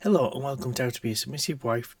Hello and welcome to How to Be a Submissive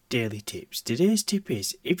Wife Daily Tips. Today's tip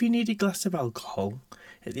is, if you need a glass of alcohol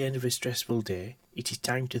at the end of a stressful day, it is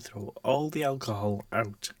time to throw all the alcohol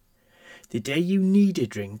out. The day you need a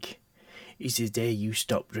drink is the day you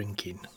stop drinking.